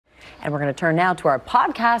And we're going to turn now to our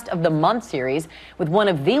Podcast of the Month series with one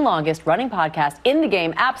of the longest running podcasts in the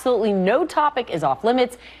game. Absolutely no topic is off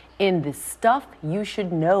limits in the Stuff You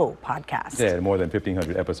Should Know podcast. Yeah, more than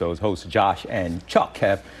 1,500 episodes. Hosts Josh and Chuck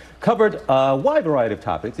have covered a wide variety of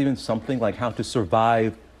topics, even something like how to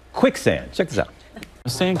survive quicksand. Check this out.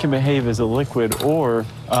 Sand can behave as a liquid or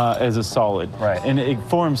as a solid. Right. And it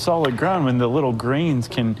forms solid ground when the little grains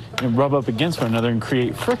can rub up against one another and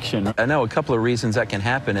create friction. I know a couple of reasons that can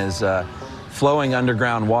happen is flowing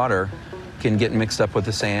underground water can get mixed up with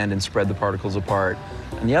the sand and spread the particles apart.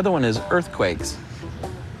 And the other one is earthquakes.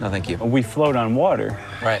 No, thank you. We float on water.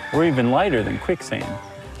 Right. We're even lighter than quicksand.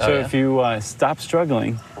 Oh, So yeah? if you stop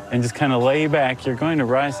struggling and just kind of lay back, you're going to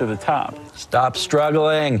rise to the top. Stop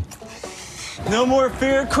struggling. No more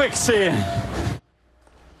fear of quicksand.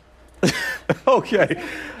 Okay,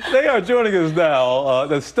 they are joining us now.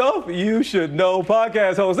 The Stuff You Should Know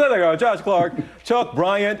podcast host. There they are, Josh Clark, Chuck,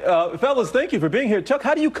 Bryant. Fellas, thank you for being here. Chuck,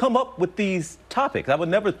 how do you come up with these topics? I would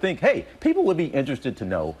never think, hey, people would be interested to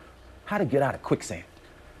know how to get out of quicksand.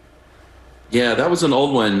 Yeah, that was an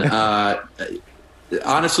old one.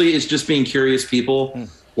 Honestly, it's just being curious people,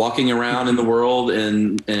 walking around in the world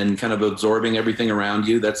and kind of absorbing everything around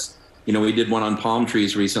you. That's, you know, we did one on palm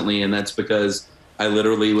trees recently, and that's because I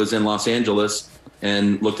literally was in Los Angeles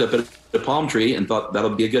and looked up at a palm tree and thought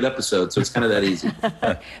that'll be a good episode. So it's kind of that easy.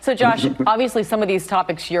 So Josh, obviously some of these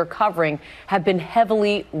topics you're covering have been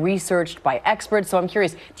heavily researched by experts. So I'm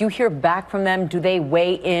curious, do you hear back from them? Do they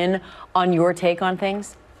weigh in on your take on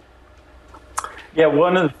things? Yeah,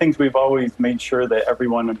 one of the things we've always made sure that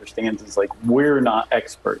everyone understands is, like, we're not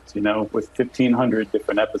experts, you know, with 1,500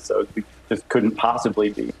 different episodes, we just couldn't possibly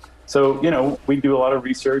be. So, you know, we do a lot of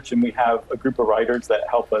research and we have a group of writers that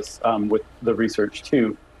help us with the research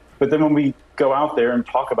too. But then when we go out there and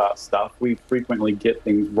talk about stuff, we frequently get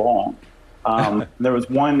things wrong. There was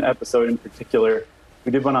one episode in particular,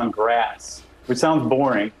 we did one on grass, which sounds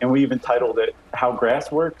boring, and we even titled it, How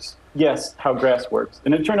Grass Works? Yes, How Grass Works.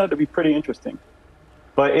 And it turned out to be pretty interesting.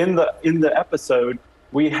 But in the episode,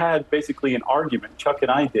 we had basically an argument, Chuck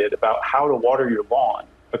and I did, about how to water your lawn,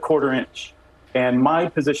 a 1/4 inch. And my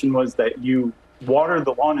position was that you water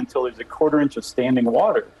the lawn until there's a 1/4 inch of standing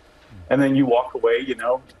water. And then you walk away, you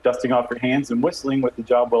know, dusting off your hands and whistling with the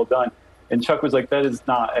job well done. And Chuck was like, that is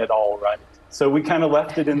not at all right. So we kind of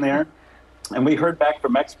left it in there. And we heard back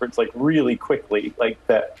from experts, like, really quickly, like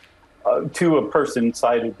that to a person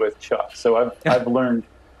sided with Chuck. So I've learned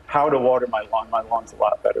how to water my lawn. My lawn's a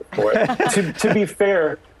lot better for it. to be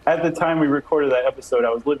fair, at the time we recorded that episode, I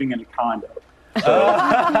was living in a condo.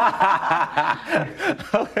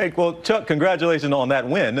 Okay, well, Chuck, congratulations on that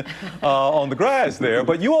win on the grass there.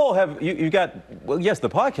 But you all have, you got, well, yes, the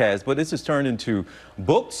podcast, but this has turned into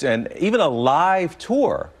books and even a live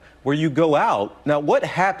tour where you go out. Now, what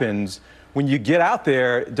happens when you get out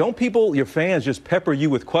there? Don't people, your fans, just pepper you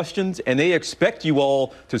with questions and they expect you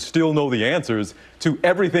all to still know the answers to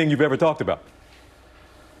everything you've ever talked about?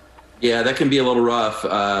 Yeah, that can be a little rough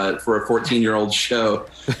for a 14-year-old show.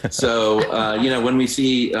 So, you know, when we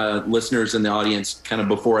see listeners in the audience kind of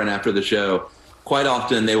before and after the show, quite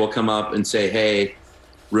often they will come up and say, hey,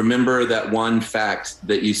 remember that one fact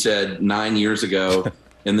that you said 9 years ago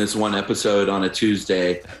in this one episode on a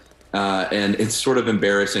Tuesday? And it's sort of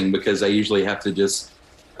embarrassing because I usually have to just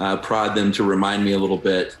prod them to remind me a little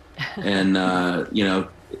bit. And, you know,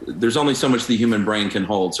 there's only so much the human brain can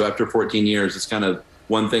hold. So after 14 years, it's kind of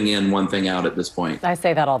one thing in, one thing out at this point. I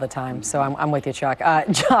say that all the time, so I'm with you, Chuck.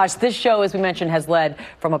 Josh, this show, as we mentioned, has led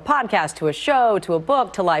from a podcast to a show to a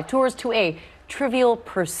book to live tours to a Trivial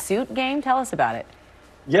Pursuit game. Tell us about it.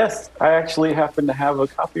 Yes, I actually happen to have a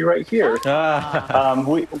copy right here.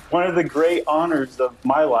 One of the great honors of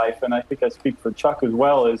my life, and I think I speak for Chuck as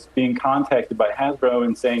well, is being contacted by Hasbro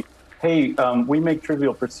and saying, hey, we make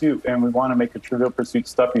Trivial Pursuit, and we want to make a Trivial Pursuit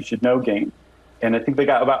Stuff You Should Know game. And I think they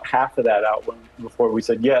got about half of that out before we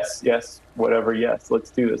said, yes, whatever, yes, let's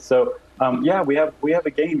do this. So, yeah, we have a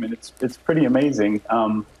game, and it's pretty amazing.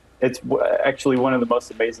 It's actually one of the most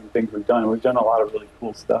amazing things we've done. We've done a lot of really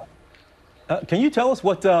cool stuff. Can you tell us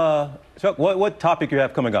what, Chuck, what topic you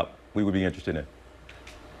have coming up we would be interested in?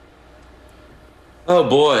 Oh,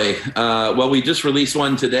 boy. Well, we just released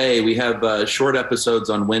one today. We have short episodes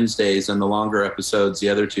on Wednesdays and the longer episodes the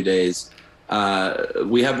other 2 days.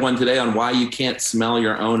 We have one today on why you can't smell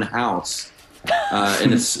your own house.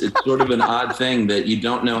 And it's sort of an odd thing that you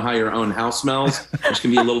don't know how your own house smells, which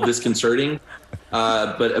can be a little disconcerting.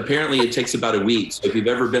 But apparently it takes about a week. So if you've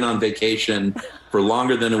ever been on vacation for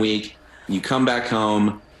longer than a week, you come back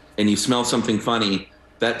home and you smell something funny,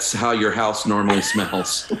 that's how your house normally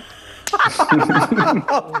smells.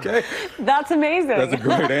 Okay. That's amazing. That's a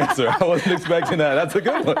great answer. I wasn't expecting that. That's a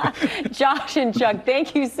good one. Josh and Chuck,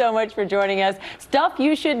 thank you so much for joining us. Stuff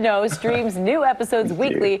You Should Know streams new episodes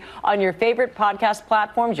weekly on your favorite podcast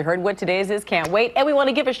platforms. You heard what today's is. Can't wait. And we want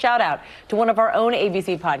to give a shout out to one of our own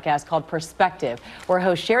ABC podcasts called Perspective, where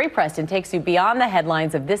host Sherry Preston takes you beyond the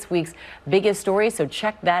headlines of this week's biggest stories. So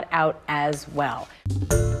check that out as well.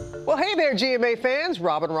 Well, hey there, GMA fans.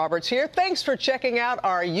 Robin Roberts here. Thanks for checking out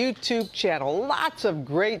our YouTube channel. Lots of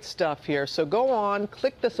great stuff here. So go on,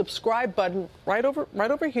 click the subscribe button right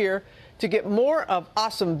over here to get more of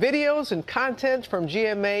awesome videos and content from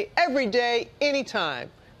GMA every day,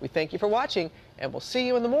 anytime. We thank you for watching, and we'll see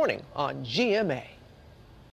you in the morning on GMA.